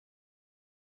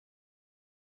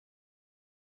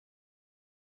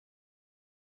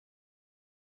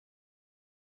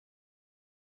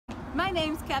My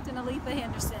name's Captain Aletha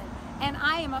Henderson, and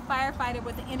I am a firefighter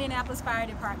with the Indianapolis Fire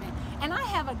Department. And I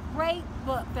have a great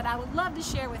book that I would love to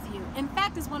share with you. In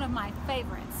fact, it's one of my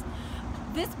favorites.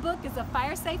 This book is a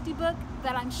fire safety book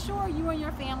that I'm sure you and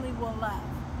your family will love.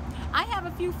 I have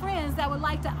a few friends that would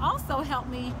like to also help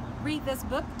me read this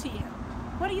book to you.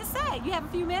 What do you say? You have a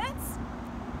few minutes?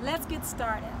 Let's get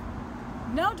started.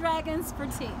 No dragons for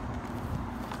tea.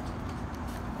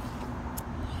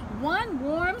 One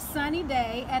warm sunny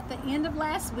day at the end of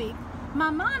last week,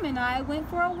 my mom and I went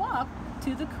for a walk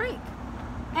to the creek.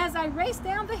 As I raced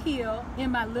down the hill in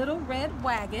my little red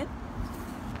wagon,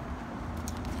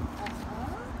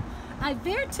 I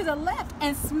veered to the left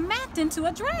and smacked into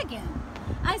a dragon.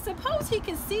 I suppose he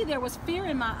could see there was fear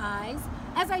in my eyes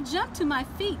as I jumped to my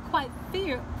feet, quite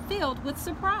filled with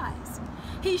surprise.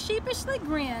 He sheepishly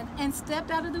grinned and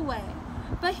stepped out of the way,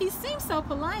 but he seemed so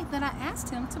polite that I asked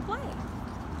him to play.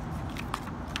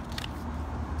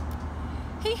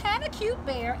 He had a cute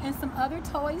bear and some other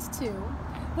toys too.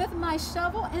 With my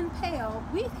shovel and pail,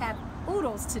 we had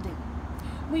oodles to do.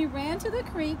 We ran to the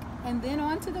creek and then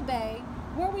on to the bay,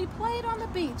 where we played on the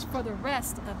beach for the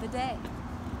rest of the day.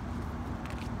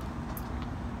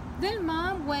 Then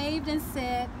Mom waved and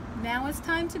said, "Now it's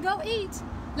time to go eat.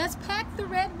 Let's pack the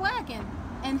red wagon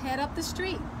and head up the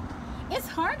street." It's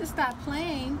hard to stop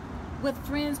playing with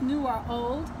friends new or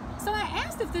old, so I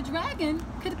asked if the dragon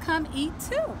could come eat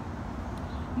too.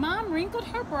 Mom wrinkled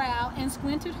her brow and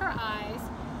squinted her eyes,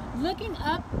 looking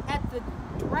up at the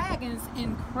dragon's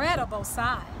incredible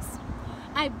size.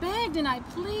 I begged and I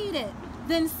pleaded,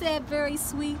 then said very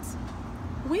sweet,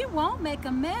 "We won't make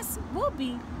a mess, we'll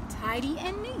be tidy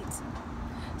and neat."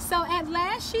 So at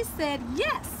last she said,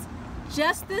 "Yes,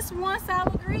 just this once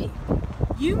I'll agree.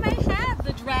 You may have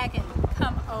the dragon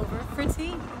come over for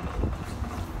tea."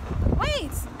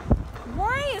 Wait,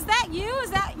 Rory, is that you?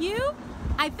 Is that you?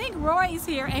 I think Rory's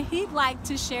here and he'd like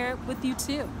to share it with you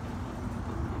too.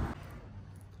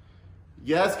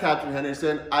 Yes, Captain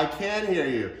Henderson, I can hear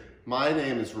you. My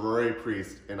name is Rory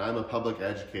Priest and I'm a public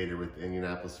educator with the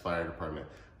Indianapolis Fire Department.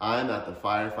 I'm at the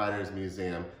Firefighters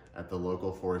Museum at the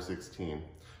local 416.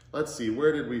 Let's see,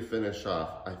 where did we finish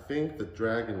off? I think the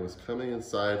dragon was coming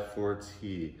inside for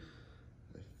tea.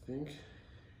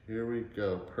 Here we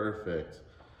go, perfect.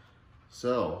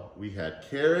 So we had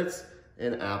carrots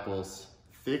and apples,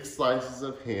 thick slices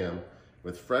of ham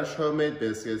with fresh homemade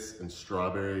biscuits and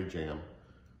strawberry jam,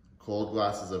 cold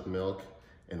glasses of milk,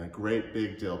 and a great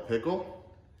big dill pickle.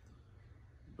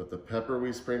 But the pepper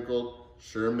we sprinkled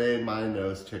sure made my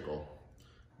nose tickle.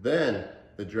 Then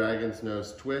the dragon's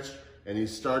nose twitched and he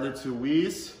started to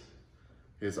wheeze.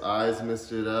 His eyes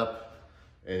misted up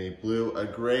and he blew a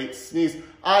great sneeze.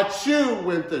 Achoo,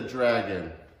 went the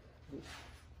dragon.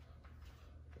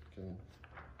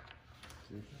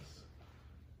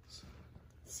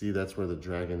 See, that's where the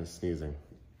dragon is sneezing.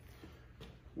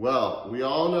 Well, we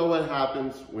all know what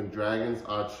happens when dragons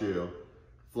achoo.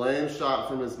 Flames shot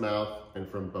from his mouth and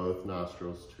from both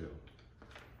nostrils too.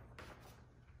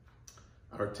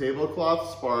 Our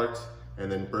tablecloth sparked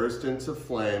and then burst into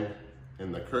flame,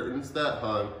 and the curtains that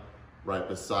hung right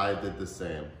beside did the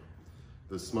same.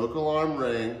 The smoke alarm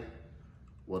rang,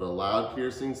 what a loud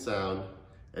piercing sound.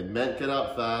 It meant get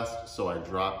out fast, so I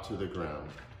dropped to the ground.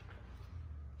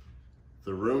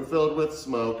 The room filled with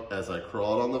smoke as I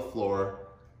crawled on the floor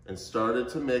and started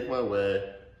to make my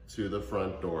way to the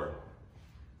front door.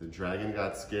 The dragon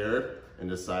got scared and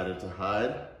decided to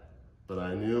hide, but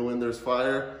I knew when there's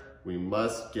fire, we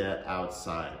must get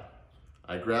outside.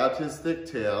 I grabbed his thick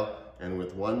tail and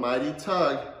with one mighty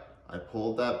tug, I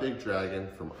pulled that big dragon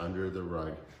from under the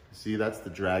rug. See, that's the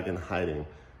dragon hiding.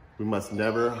 We must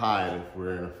never hide if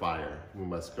we're in a fire. We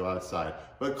must go outside.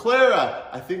 But Clara,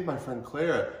 I think my friend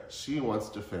Clara, she wants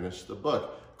to finish the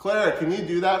book. Clara, can you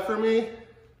do that for me?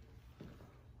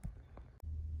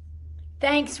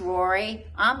 Thanks, Rory.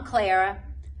 I'm Clara.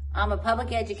 I'm a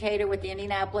public educator with the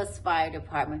Indianapolis Fire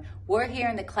Department. We're here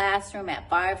in the classroom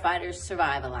at Firefighters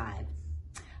Survive Alive.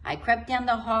 I crept down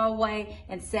the hallway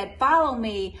and said, "Follow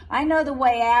me. I know the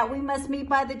way out. We must meet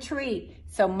by the tree."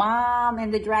 So Mom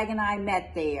and the dragon and I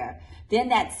met there. Then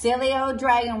that silly old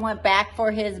dragon went back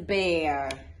for his bear.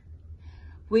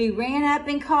 We ran up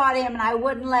and caught him and I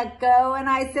wouldn't let go. And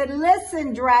I said,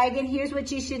 "Listen, dragon, here's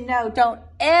what you should know. Don't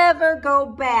ever go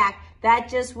back. That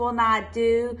just will not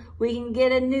do. We can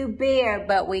get a new bear,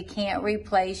 but we can't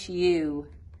replace you."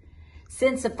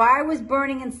 Since the fire was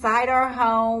burning inside our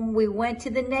home, we went to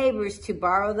the neighbors to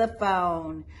borrow the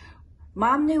phone.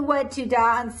 Mom knew what to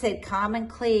dial and said, "Calm and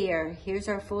clear. Here's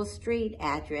our full street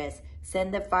address.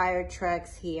 Send the fire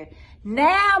trucks here."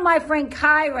 Now, my friend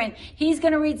Kyron, he's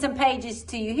going to read some pages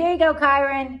to you. Here you go,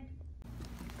 Kyron.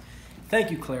 Thank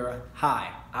you, Clara.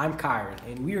 Hi, I'm Kyron,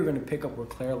 and we are going to pick up where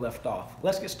Clara left off.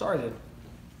 Let's get started.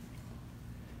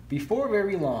 Before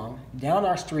very long, down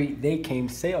our street they came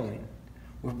sailing,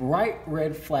 with bright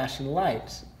red flashing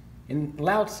lights and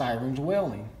loud sirens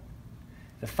wailing.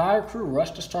 The fire crew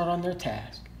rushed to start on their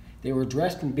task. They were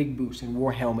dressed in big boots and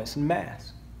wore helmets and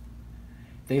masks.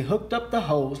 They hooked up the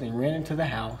hose and ran into the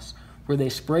house, where they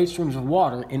sprayed streams of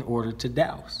water in order to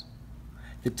douse.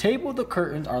 The table, the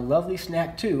curtains, our lovely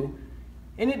snack too,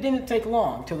 and it didn't take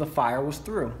long till the fire was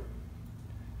through.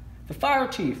 The fire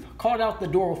chief called out the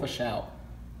door with a shout.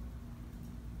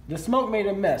 The smoke made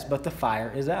a mess, but the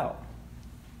fire is out.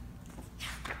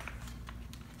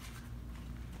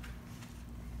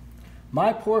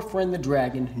 My poor friend the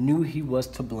dragon knew he was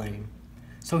to blame,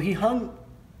 so he hung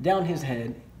down his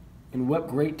head and wept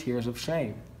great tears of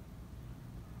shame.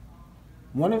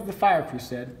 One of the fire crew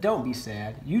said, "Don't be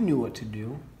sad, you knew what to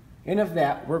do, and of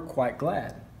that we're quite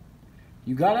glad.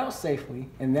 You got out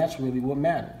safely, and that's really what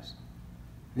matters."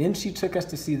 Then she took us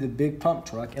to see the big pump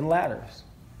truck and ladders.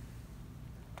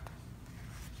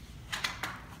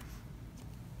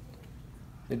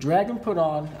 The dragon put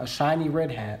on a shiny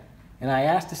red hat, and I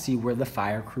asked to see where the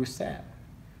fire crew sat.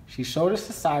 She showed us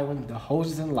the siren, the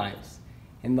hoses and lights,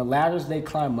 and the ladders they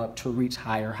climb up to reach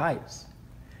higher heights.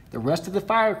 The rest of the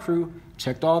fire crew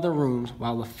checked all the rooms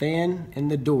while the fan in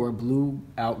the door blew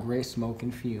out gray smoke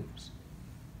and fumes.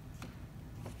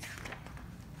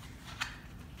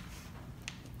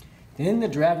 Then the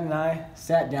dragon and I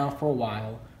sat down for a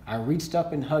while. I reached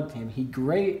up and hugged him. He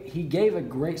gave a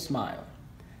great smile.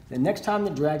 The next time the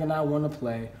dragon and I want to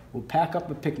play, we'll pack up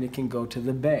a picnic and go to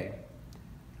the bay.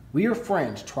 We are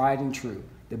friends, tried and true,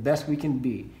 the best we can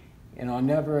be, and I'll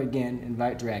never again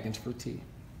invite dragons for tea.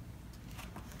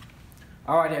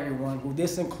 All right, everyone. Well,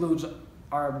 this includes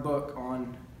our book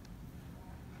on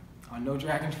No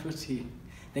Dragons for Tea.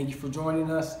 Thank you for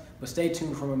joining us, but stay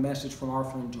tuned for a message from our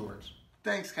friend George.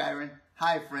 Thanks, Kyron.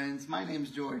 Hi, friends. My name's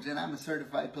George, and I'm a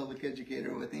certified public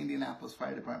educator with the Indianapolis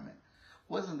Fire Department.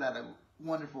 Wasn't that a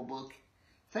wonderful book?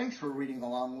 Thanks for reading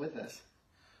along with us.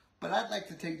 But I'd like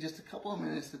to take just a couple of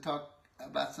minutes to talk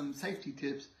about some safety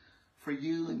tips for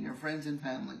you and your friends and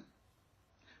family.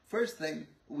 First thing,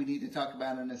 we need to talk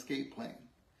about an escape plan.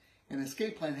 An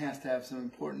escape plan has to have some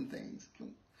important things.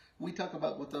 Can we talk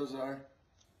about what those are?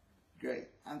 Great.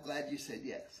 I'm glad you said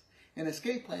yes. An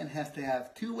escape plan has to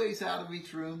have 2 ways out of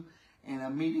each room and a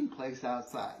meeting place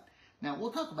outside. Now,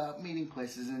 we'll talk about meeting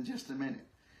places in just a minute.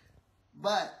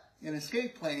 But an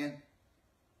escape plan,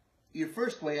 your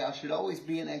first way out should always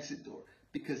be an exit door,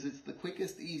 because it's the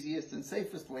quickest, easiest, and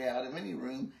safest way out of any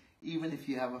room, even if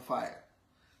you have a fire.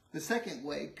 The second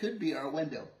way could be our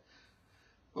window.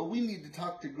 But we need to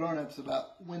talk to grown-ups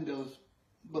about windows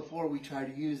before we try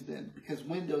to use them, because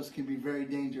windows can be very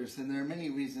dangerous, and there are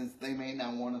many reasons they may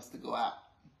not want us to go out.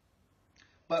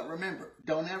 But remember,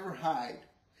 don't ever hide.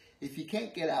 If you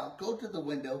can't get out, go to the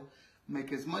window,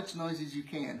 make as much noise as you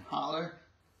can, holler,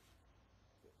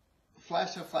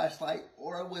 flash a flashlight,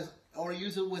 or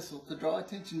use a whistle to draw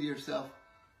attention to yourself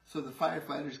so the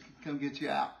firefighters can come get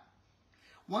you out.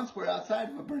 Once we're outside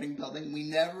of a burning building, we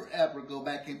never ever go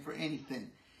back in for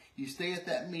anything. You stay at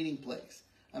that meeting place.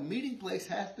 A meeting place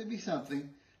has to be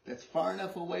something that's far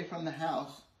enough away from the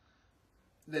house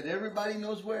that everybody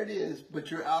knows where it is,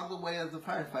 but you're out of the way of the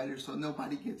firefighters so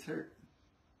nobody gets hurt.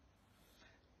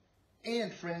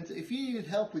 And friends, if you need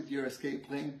help with your escape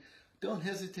plan, don't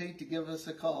hesitate to give us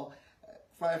a call.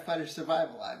 Firefighter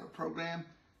Survival Live, a program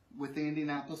with the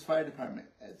Indianapolis Fire Department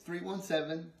at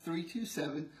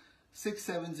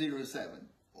 317-327-6707.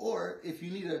 Or if you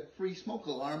need a free smoke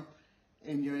alarm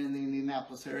and you're in the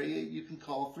Indianapolis area, you can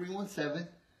call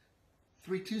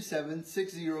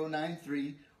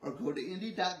 317-327-6093 or go to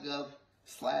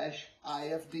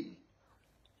indy.gov/IFD.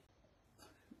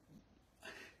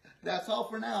 That's all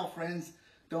for now, friends.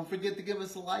 Don't forget to give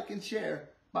us a like and share.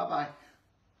 Bye-bye.